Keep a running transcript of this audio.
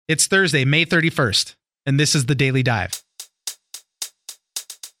It's Thursday, May 31st, and this is the Daily Dive.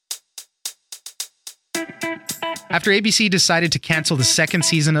 After ABC decided to cancel the second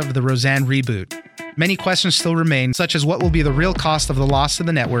season of the Roseanne reboot, many questions still remain, such as what will be the real cost of the loss to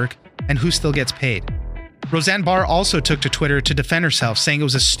the network and who still gets paid. Roseanne Barr also took to Twitter to defend herself, saying it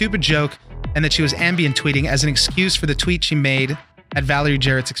was a stupid joke and that she was ambient tweeting as an excuse for the tweet she made at Valerie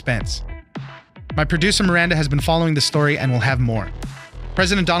Jarrett's expense. My producer Miranda has been following the story and will have more.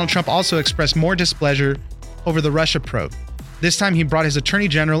 President Donald Trump also expressed more displeasure over the Russia probe. This time he brought his attorney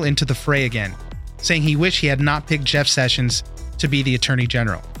general into the fray again, saying he wished he had not picked Jeff Sessions to be the attorney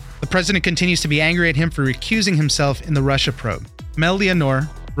general. The president continues to be angry at him for recusing himself in the Russia probe. Mel Leonor,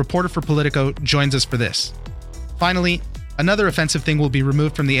 reporter for Politico, joins us for this. Finally, another offensive thing will be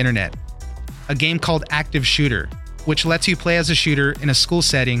removed from the internet. A game called Active Shooter, which lets you play as a shooter in a school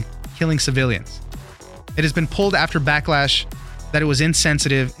setting, killing civilians. It has been pulled after backlash that it was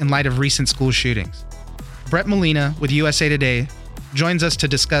insensitive in light of recent school shootings. Brett Molina with USA Today joins us to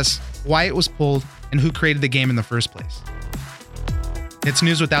discuss why it was pulled and who created the game in the first place. It's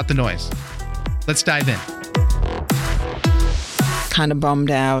news without the noise. Let's dive in. Kind of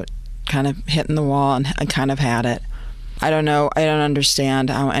bummed out, kind of hitting the wall, and I kind of had it. I don't know. I don't understand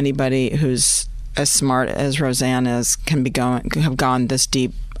how anybody who's as smart as Roseanne is can have gone this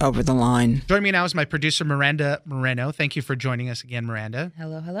deep over the line. Joining me now is my producer, Miranda Moreno. Thank you for joining us again, Miranda.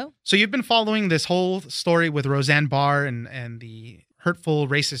 Hello. So you've been following this whole story with Roseanne Barr and the hurtful,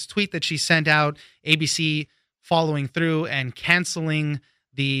 racist tweet that she sent out, ABC following through and canceling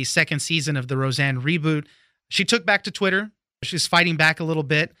the second season of the Roseanne reboot. She took back to Twitter. She's fighting back a little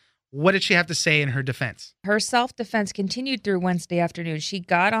bit. What did she have to say in her defense? Her self-defense continued through Wednesday afternoon. She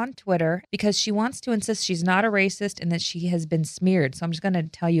got on Twitter because she wants to insist she's not a racist and that she has been smeared. So I'm just going to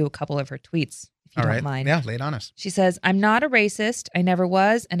tell you a couple of her tweets, if you don't mind. Yeah, lay it on us. She says, "I'm not a racist. I never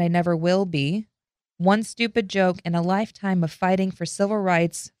was, and I never will be. One stupid joke in a lifetime of fighting for civil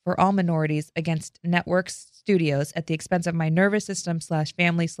rights for all minorities against networks, studios at the expense of my nervous system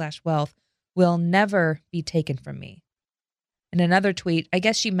 /family/wealth will never be taken from me." In another tweet, I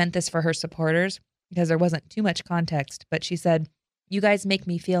guess she meant this for her supporters because there wasn't too much context, but she said, "You guys make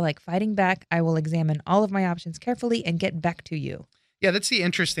me feel like fighting back. I will examine all of my options carefully and get back to you." Yeah, that's the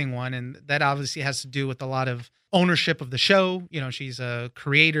interesting one. And that obviously has to do with a lot of ownership of the show. You know, she's a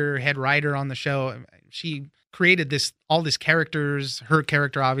creator, head writer on the show. She created all these characters, her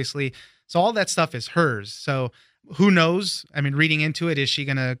character, obviously. So all that stuff is hers. So who knows? I mean, reading into it, is she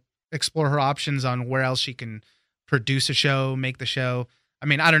going to explore her options on where else she can produce a show, make the show? I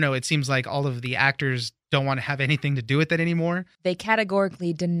mean, I don't know. It seems like all of the actors don't want to have anything to do with it anymore. They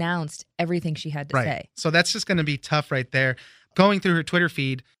categorically denounced everything she had to say. So that's just going to be tough right there. Going through her Twitter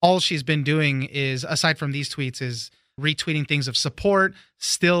feed, all she's been doing is, aside from these tweets, is retweeting things of support,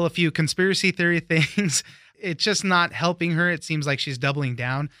 still a few conspiracy theory things. It's just not helping her. It seems like she's doubling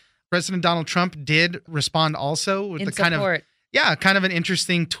down. President Donald Trump did respond also with kind of an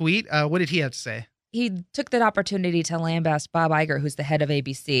interesting tweet. What did he have to say? He took that opportunity to lambast Bob Iger, who's the head of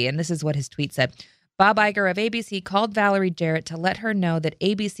ABC, and this is what his tweet said. Bob Iger of ABC called Valerie Jarrett to let her know that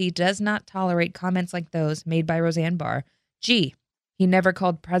ABC does not tolerate comments like those made by Roseanne Barr. Gee, he never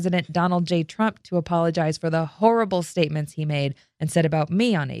called President Donald J. Trump to apologize for the horrible statements he made and said about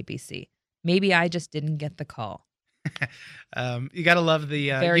me on ABC. Maybe I just didn't get the call. You got to love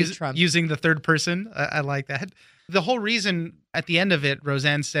the using the third person. I like that. The whole reason at the end of it,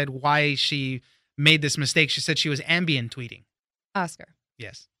 Roseanne said why she made this mistake. She said she was Ambien tweeting. Oscar.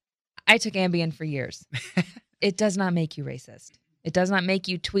 Yes. I took Ambien for years. It does not make you racist. It does not make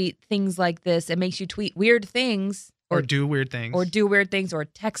you tweet things like this. It makes you tweet weird things. Or do weird things. Or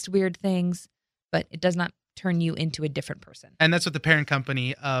text weird things. But it does not turn you into a different person. And that's what the parent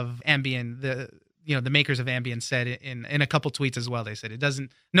company of Ambien, the makers of Ambien, said in a couple tweets as well. They said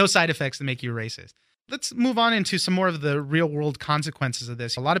no side effects that make you racist. Let's move on into some more of the real world consequences of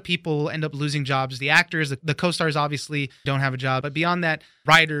this. A lot of people end up losing jobs. The actors, the co-stars obviously don't have a job. But beyond that,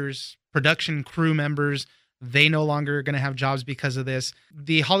 writers, production crew members, they no longer are going to have jobs because of this.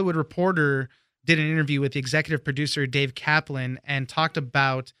 The Hollywood Reporter did an interview with the executive producer, Dave Kaplan, and talked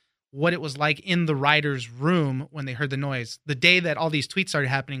about what it was like in the writer's room when they heard the noise. The day that all these tweets started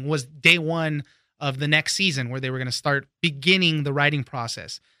happening was day one of the next season where they were going to start beginning the writing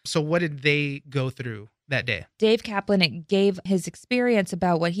process. So what did they go through that day? Dave Kaplan gave his experience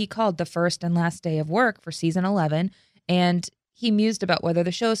about what he called the first and last day of work for season 11. And he mused about whether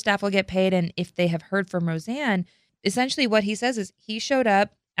the show staff will get paid and if they have heard from Roseanne. Essentially what he says is he showed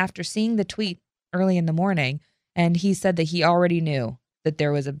up after seeing the tweet early in the morning, and he said that he already knew that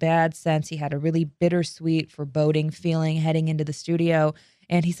there was a bad sense. He had a really bittersweet, foreboding feeling heading into the studio.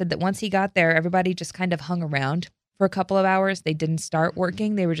 And he said that once he got there, everybody just kind of hung around for a couple of hours. They didn't start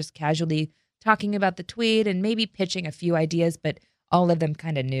working. They were just casually talking about the tweet and maybe pitching a few ideas, but all of them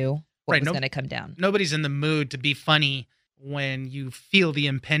kind of knew what was going to come down. Nobody's in the mood to be funny when you feel the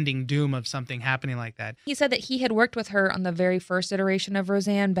impending doom of something happening like that. He said that he had worked with her on the very first iteration of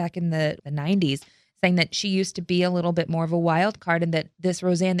Roseanne back in the 90s, saying that she used to be a little bit more of a wild card and that this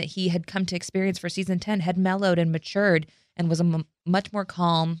Roseanne that he had come to experience for season 10 had mellowed and matured and was much more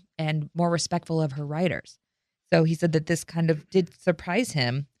calm and more respectful of her writers. So he said that this kind of did surprise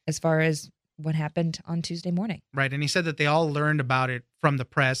him as far as what happened on Tuesday morning. Right. And he said that they all learned about it from the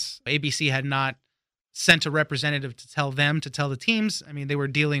press. ABC had not sent a representative to tell the teams. I mean, they were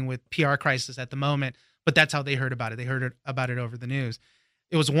dealing with PR crisis at the moment, but that's how they heard about it. They heard about it over the news.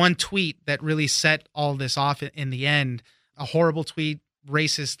 It was one tweet that really set all this off in the end. A horrible tweet,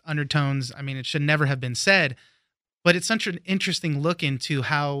 racist undertones. I mean, it should never have been said, but it's such an interesting look into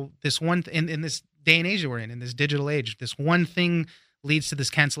how this one, in this day and age that we're in this digital age, this one thing leads to this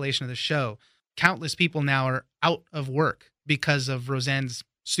cancellation of the show. Countless people now are out of work because of Roseanne's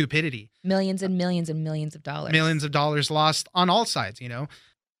stupidity. Millions and millions and millions of dollars. Millions of dollars lost on all sides,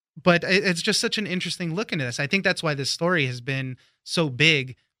 But it's just such an interesting look into this. I think that's why this story has been so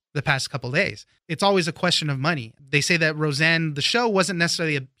big the past couple of days. It's always a question of money. They say that Roseanne, the show, wasn't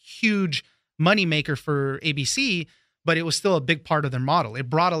necessarily a huge moneymaker for ABC, but it was still a big part of their model. It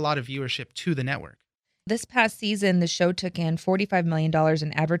brought a lot of viewership to the network. This past season, the show took in $45 million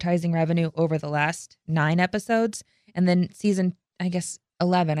in advertising revenue over the last 9 episodes. And then season,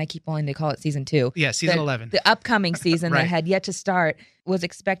 11, I keep wanting to call it season 2. Yeah, season 11. The upcoming season Right. that had yet to start was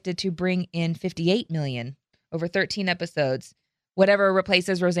expected to bring in $58 million over 13 episodes. Whatever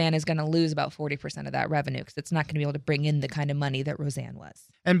replaces Roseanne is going to lose about 40% of that revenue because it's not going to be able to bring in the kind of money that Roseanne was.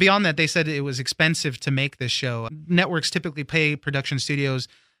 And beyond that, they said it was expensive to make this show. Networks typically pay production studios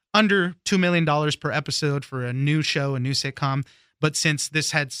under $2 million per episode for a new show, a new sitcom. But since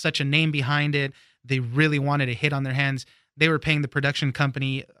this had such a name behind it, they really wanted a hit on their hands. They were paying the production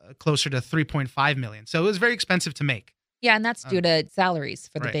company closer to $3.5 million. So it was very expensive to make. Yeah, and that's due to salaries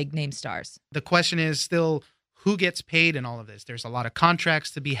for the right. big name stars. The question is still who gets paid in all of this. There's a lot of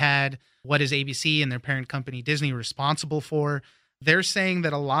contracts to be had. What is ABC and their parent company Disney responsible for? They're saying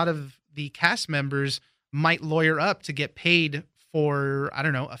that a lot of the cast members might lawyer up to get paid for,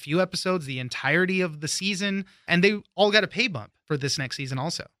 a few episodes, the entirety of the season. And they all got a pay bump for this next season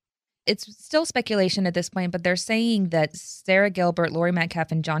also. It's still speculation at this point, but they're saying that Sarah Gilbert, Laurie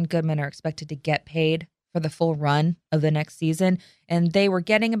Metcalf, and John Goodman are expected to get paid for the full run of the next season. And they were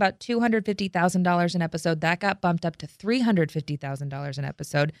getting about $250,000 an episode. That got bumped up to $350,000 an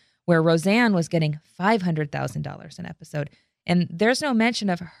episode, where Roseanne was getting $500,000 an episode. And there's no mention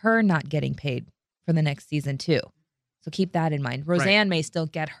of her not getting paid for the next season, too. So keep that in mind. Roseanne may still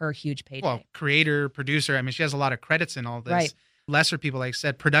get her huge payday. Well, creator, producer, she has a lot of credits in all this. Right. Lesser people, like I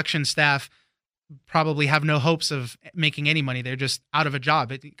said, production staff probably have no hopes of making any money. They're just out of a job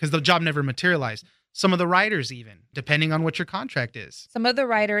because the job never materialized. Some of the writers even, depending on what your contract is. Some of the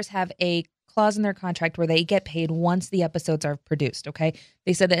writers have a clause in their contract where they get paid once the episodes are produced, okay?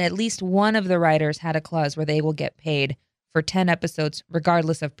 They said that at least one of the writers had a clause where they will get paid for 10 episodes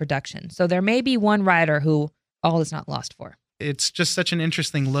regardless of production. So there may be one writer who all is not lost for. It's just such an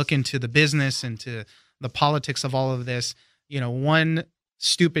interesting look into the business, into the politics of all of this. One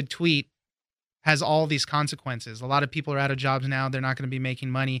stupid tweet has all these consequences. A lot of people are out of jobs now. They're not going to be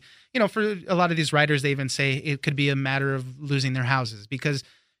making money. For a lot of these writers, they even say it could be a matter of losing their houses because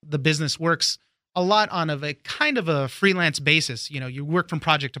the business works a lot on a kind of a freelance basis. You work from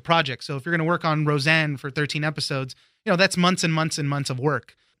project to project. So if you're going to work on Roseanne for 13 episodes, that's months and months and months of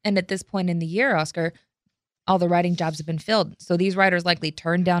work. And at this point in the year, Oscar, all the writing jobs have been filled. So these writers likely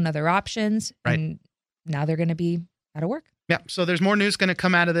turned down other options. Right. And now they're going to be out of work. Yeah, so there's more news going to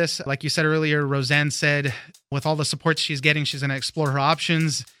come out of this. Like you said earlier, Roseanne said with all the support she's getting, she's going to explore her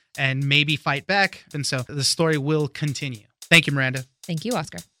options and maybe fight back. And so the story will continue. Thank you, Miranda. Thank you,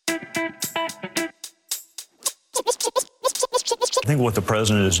 Oscar. I think what the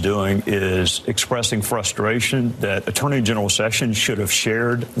president is doing is expressing frustration that Attorney General Sessions should have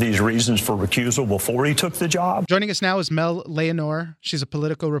shared these reasons for recusal before he took the job. Joining us now is Mel Leonor. She's a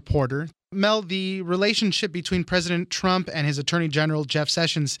political reporter. Mel, the relationship between President Trump and his Attorney General, Jeff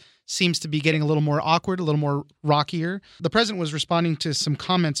Sessions, seems to be getting a little more awkward, a little more rockier. The president was responding to some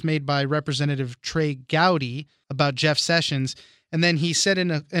comments made by Representative Trey Gowdy about Jeff Sessions. And then he said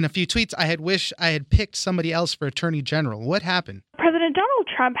in a few tweets, I had wished I had picked somebody else for Attorney General. What happened? President President Donald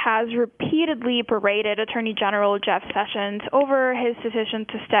Trump has repeatedly berated Attorney General Jeff Sessions over his decision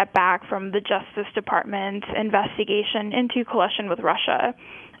to step back from the Justice Department's investigation into collusion with Russia.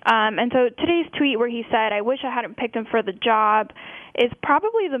 And so today's tweet where he said, "I wish I hadn't picked him for the job," is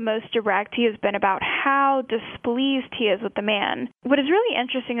probably the most direct he has been about how displeased he is with the man. What is really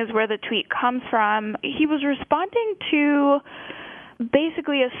interesting is where the tweet comes from. He was responding to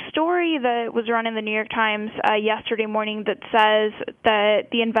basically a story that was run in the New York Times yesterday morning that says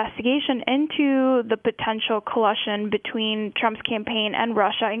that the investigation into the potential collusion between Trump's campaign and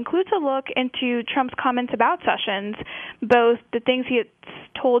Russia includes a look into Trump's comments about Sessions, both the things he had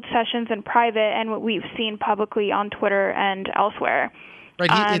told Sessions in private and what we've seen publicly on Twitter and elsewhere.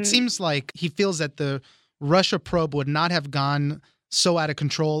 Right. It seems like he feels that the Russia probe would not have gone so out of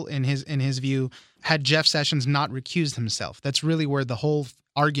control in his view had Jeff Sessions not recused himself. That's really where the whole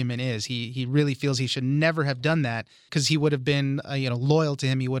argument is. He really feels he should never have done that because he would have been loyal to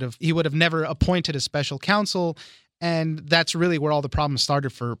him. He would have never appointed a special counsel, and that's really where all the problems started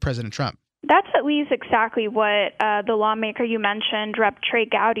for President Trump. That's at least exactly what the lawmaker you mentioned, Rep. Trey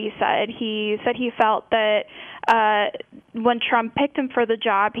Gowdy, said. He said he felt that when Trump picked him for the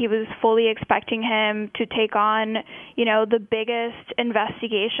job, he was fully expecting him to take on, the biggest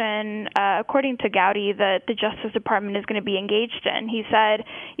investigation, according to Gowdy, that the Justice Department is going to be engaged in. He said,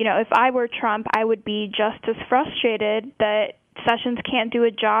 if I were Trump, I would be just as frustrated that Sessions can't do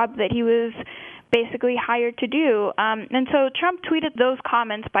a job that he was basically hired to do. And so Trump tweeted those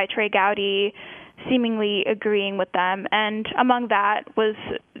comments by Trey Gowdy, seemingly agreeing with them. And among that was,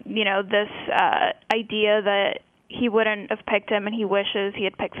 this idea that he wouldn't have picked him and he wishes he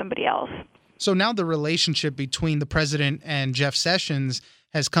had picked somebody else. So now the relationship between the president and Jeff Sessions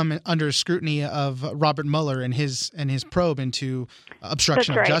has come under scrutiny of Robert Mueller and his probe into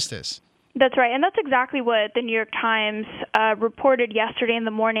obstruction of justice. That's right, and that's exactly what the New York Times reported yesterday in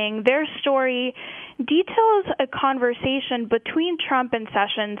the morning. Their story details a conversation between Trump and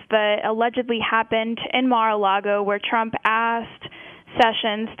Sessions that allegedly happened in Mar-a-Lago, where Trump asked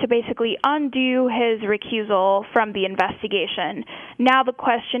Sessions to basically undo his recusal from the investigation. Now the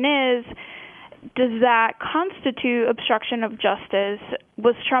question is, does that constitute obstruction of justice?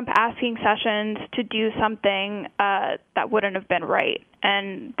 Was Trump asking Sessions to do something that wouldn't have been right?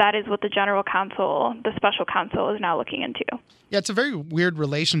 And that is what the general counsel, the special counsel, is now looking into. Yeah, it's a very weird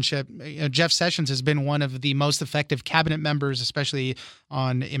relationship. Jeff Sessions has been one of the most effective cabinet members, especially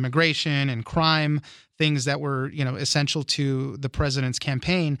on immigration and crime, things that were, essential to the president's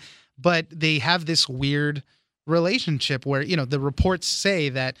campaign. But they have this weird relationship where, the reports say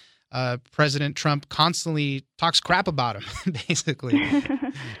that President Trump constantly talks crap about him, basically.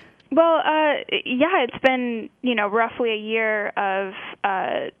 Well, it's been, roughly a year of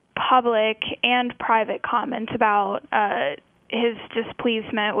public and private comments about his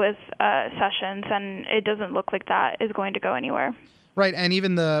displeasement with Sessions, and it doesn't look like that is going to go anywhere. Right, and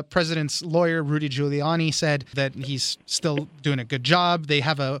even the president's lawyer, Rudy Giuliani, said that he's still doing a good job. They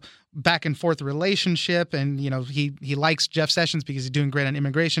have a back-and-forth relationship, and, he likes Jeff Sessions because he's doing great on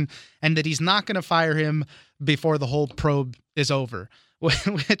immigration, and that he's not going to fire him before the whole probe is over,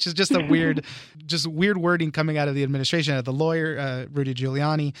 which is just a weird wording coming out of the administration. The lawyer, Rudy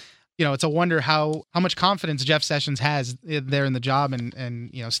Giuliani, it's a wonder how much confidence Jeff Sessions has there in the job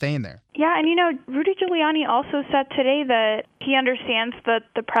and staying there. Yeah, and Rudy Giuliani also said today that he understands that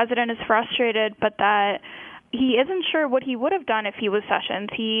the president is frustrated, but that he isn't sure what he would have done if he was Sessions.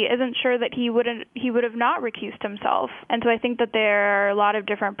 He isn't sure that he would have not recused himself. And so I think that there are a lot of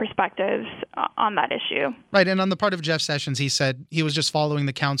different perspectives on that issue. Right, and on the part of Jeff Sessions, he said he was just following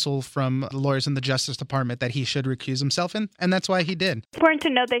the counsel from the lawyers in the Justice Department that he should recuse himself in, and that's why he did. It's important to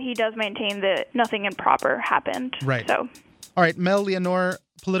note that he does maintain that nothing improper happened. Right. So. All right, Mel Leonor,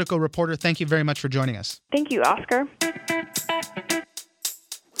 political reporter, thank you very much for joining us. Thank you, Oscar.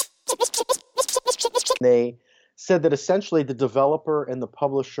 They said that essentially the developer and the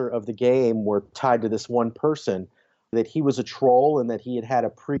publisher of the game were tied to this one person, that he was a troll and that he had a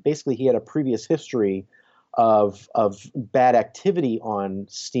previous history of bad activity on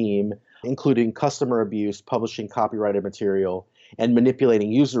Steam, including customer abuse, publishing copyrighted material, and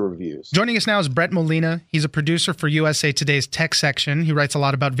manipulating user reviews. Joining us now is Brett Molina. He's a producer for USA Today's tech section. He writes a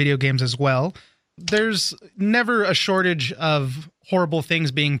lot about video games as well. There's never a shortage of horrible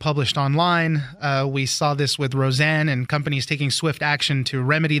things being published online. We saw this with Roseanne and companies taking swift action to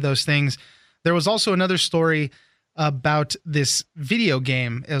remedy those things. There was also another story about this video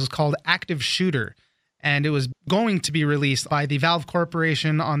game. It was called Active Shooter, and it was going to be released by the Valve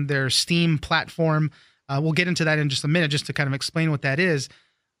Corporation on their Steam platform. We'll get into that in just a minute, just to kind of explain what that is.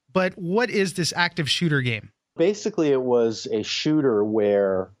 But what is this Active Shooter game? Basically, it was a shooter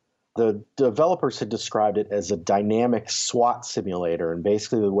where the developers had described it as a dynamic SWAT simulator. And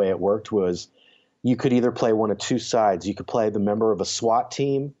basically the way it worked was you could either play one of two sides. You could play the member of a SWAT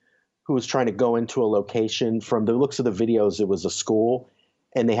team who was trying to go into a location. From the looks of the videos, it was a school,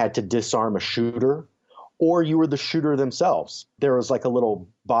 and they had to disarm a shooter. Or you were the shooter themselves. There was like a little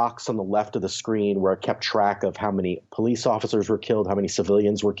box on the left of the screen where it kept track of how many police officers were killed, how many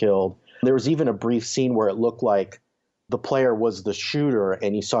civilians were killed. There was even a brief scene where it looked like the player was the shooter,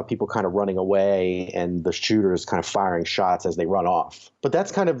 and you saw people kind of running away and the shooters kind of firing shots as they run off. But that's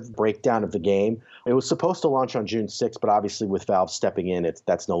kind of the breakdown of the game. It was supposed to launch on June 6th, but obviously with Valve stepping in,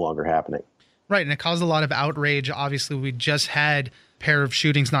 that's no longer happening. Right, and it caused a lot of outrage. Obviously, we just had a pair of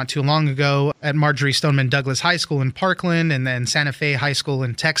shootings not too long ago at Marjorie Stoneman Douglas High School in Parkland and then Santa Fe High School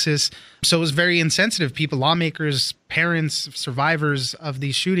in Texas. So it was very insensitive. People, lawmakers, parents, survivors of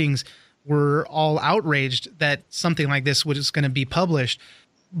these shootings were all outraged that something like this was going to be published.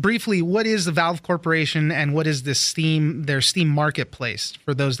 Briefly, what is the Valve Corporation and what is this their Steam marketplace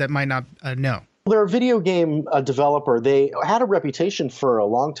for those that might not know? They're a video game developer. They had a reputation for a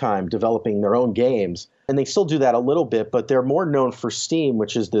long time developing their own games, and they still do that a little bit, but they're more known for Steam,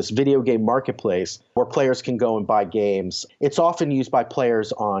 which is this video game marketplace where players can go and buy games. It's often used by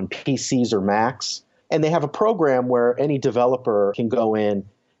players on PCs or Macs, and they have a program where any developer can go in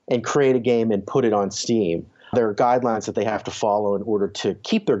and create a game and put it on Steam. There are guidelines that they have to follow in order to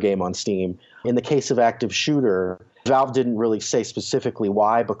keep their game on Steam. In the case of Active Shooter, Valve didn't really say specifically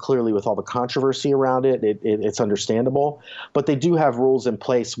why, but clearly with all the controversy around it, it's understandable. But they do have rules in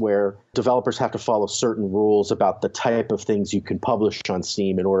place where developers have to follow certain rules about the type of things you can publish on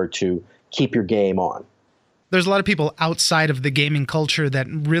Steam in order to keep your game on. There's a lot of people outside of the gaming culture that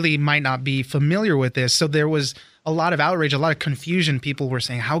really might not be familiar with this. So there was a lot of outrage, a lot of confusion. People were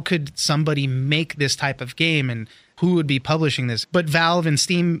saying, how could somebody make this type of game and who would be publishing this? But Valve and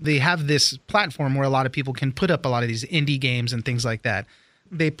Steam, they have this platform where a lot of people can put up a lot of these indie games and things like that.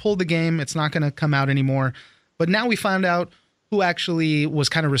 They pulled the game. It's not going to come out anymore. But now we found out who actually was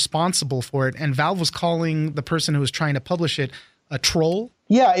kind of responsible for it. And Valve was calling the person who was trying to publish it a troll.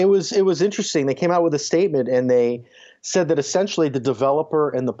 Yeah, it was interesting. They came out with a statement and they said that essentially the developer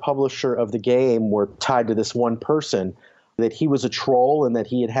and the publisher of the game were tied to this one person, that he was a troll and that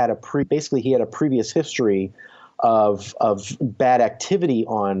he had a previous history of bad activity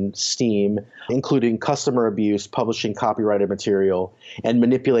on Steam, including customer abuse, publishing copyrighted material, and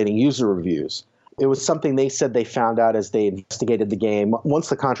manipulating user reviews. It was something they said they found out as they investigated the game. Once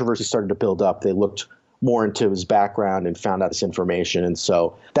the controversy started to build up, they looked more into his background and found out this information. And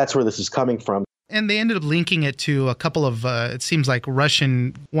so that's where this is coming from. And they ended up linking it to a couple of, it seems like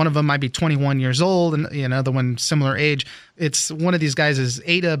Russian, one of them might be 21 years old and another one similar age. It's one of these guys is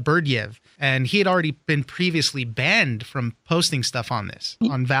Ada Berdyev, and he had already been previously banned from posting stuff on this,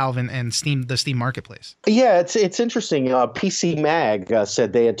 on Valve and Steam, the Steam marketplace. Yeah, it's interesting. PC Mag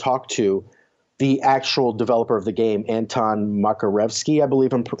said they had talked to the actual developer of the game, Anton Makarevsky, I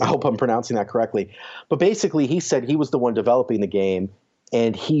believe. I hope I'm pronouncing that correctly. But basically, he said he was the one developing the game,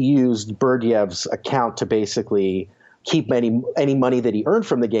 and he used Berdyev's account to basically keep any money that he earned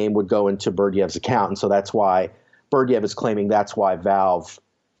from the game would go into Berdyev's account. And so that's why Berdyev is claiming that's why Valve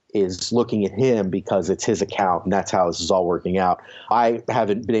is looking at him, because it's his account, and that's how this is all working out. I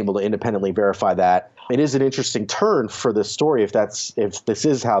haven't been able to independently verify that. It is an interesting turn for this story if this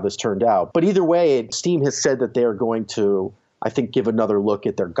is how this turned out. But either way, Steam has said that they're going to, I think, give another look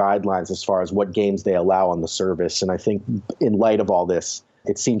at their guidelines as far as what games they allow on the service. And I think in light of all this,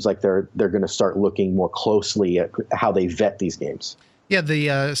 it seems like they're going to start looking more closely at how they vet these games. Yeah,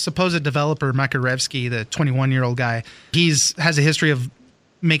 the supposed developer, Makarevsky, the 21-year-old guy, has a history of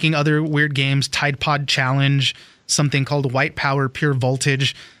making other weird games, Tide Pod Challenge, something called White Power Pure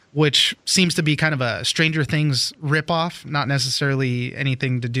Voltage, which seems to be kind of a Stranger Things ripoff, not necessarily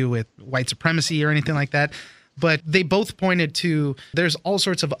anything to do with white supremacy or anything like that. But they both pointed to, there's all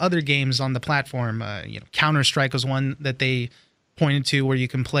sorts of other games on the platform. Counter-Strike was one that they pointed to where you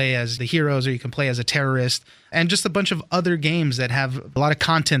can play as the heroes or you can play as a terrorist, and just a bunch of other games that have a lot of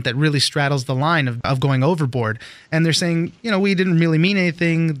content that really straddles the line of going overboard. And they're saying, we didn't really mean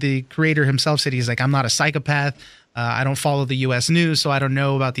anything. The creator himself said, he's like, I'm not a psychopath. I don't follow the U.S. news, so I don't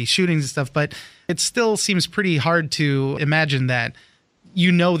know about these shootings and stuff. But it still seems pretty hard to imagine that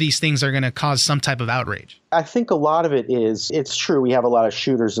these things are going to cause some type of outrage. I think a lot of it's true. We have a lot of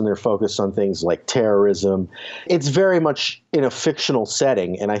shooters and they're focused on things like terrorism. It's very much in a fictional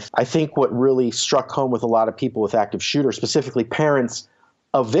setting. And I think what really struck home with a lot of people with active shooters, specifically parents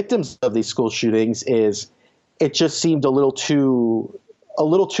of victims of these school shootings, is it just seemed a little too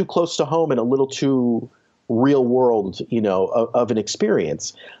close to home and a little too real world, of an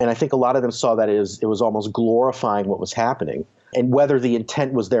experience. And I think a lot of them saw that it was almost glorifying what was happening. And whether the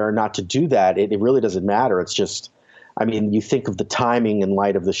intent was there or not to do that, it really doesn't matter. It's just, I mean, you think of the timing in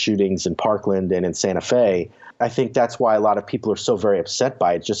light of the shootings in Parkland and in Santa Fe. I think that's why a lot of people are so very upset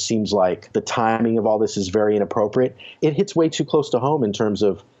by it. It just seems like the timing of all this is very inappropriate. It hits way too close to home in terms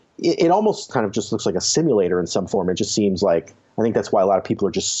of, it almost kind of just looks like a simulator in some form. It just seems like, I think that's why a lot of people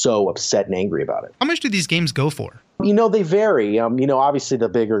are just so upset and angry about it. How much do these games go for? They vary. Obviously the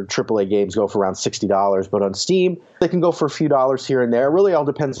bigger AAA games go for around $60, but on Steam, they can go for a few dollars here and there. It really all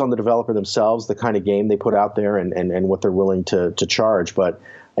depends on the developer themselves, the kind of game they put out there and what they're willing to charge. But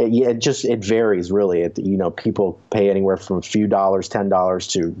it varies really. People pay anywhere from a few dollars,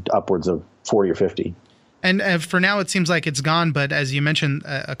 $10 to upwards of 40 or 50. And for now, it seems like it's gone. But as you mentioned,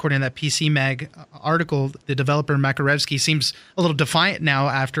 according to that PC Mag article, the developer Makarevsky seems a little defiant now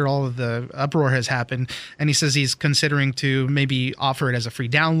after all of the uproar has happened. And he says he's considering to maybe offer it as a free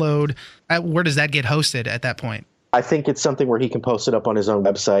download. Where does that get hosted at that point? I think it's something where he can post it up on his own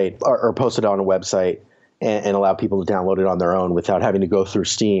website or post it on a website and allow people to download it on their own without having to go through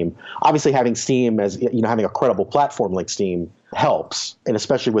Steam. Obviously, having Steam as, having a credible platform like Steam helps, and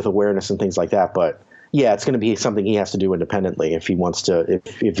especially with awareness and things like that. But yeah, it's going to be something he has to do independently if he wants to,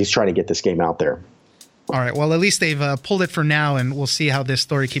 if he's trying to get this game out there. All right. Well, at least they've pulled it for now, and we'll see how this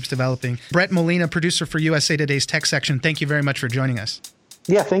story keeps developing. Brett Molina, producer for USA Today's Tech Section, thank you very much for joining us.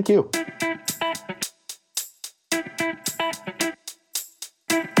 Yeah, thank you.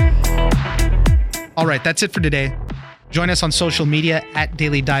 All right, that's it for today. Join us on social media at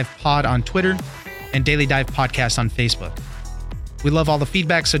Daily Dive Pod on Twitter and Daily Dive Podcast on Facebook. We love all the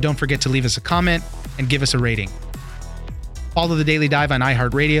feedback, so don't forget to leave us a comment and give us a rating. Follow The Daily Dive on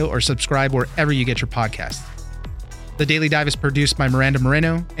iHeartRadio or subscribe wherever you get your podcasts. The Daily Dive is produced by Miranda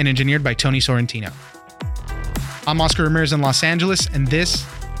Moreno and engineered by Tony Sorrentino. I'm Oscar Ramirez in Los Angeles, and this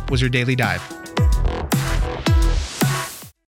was your Daily Dive.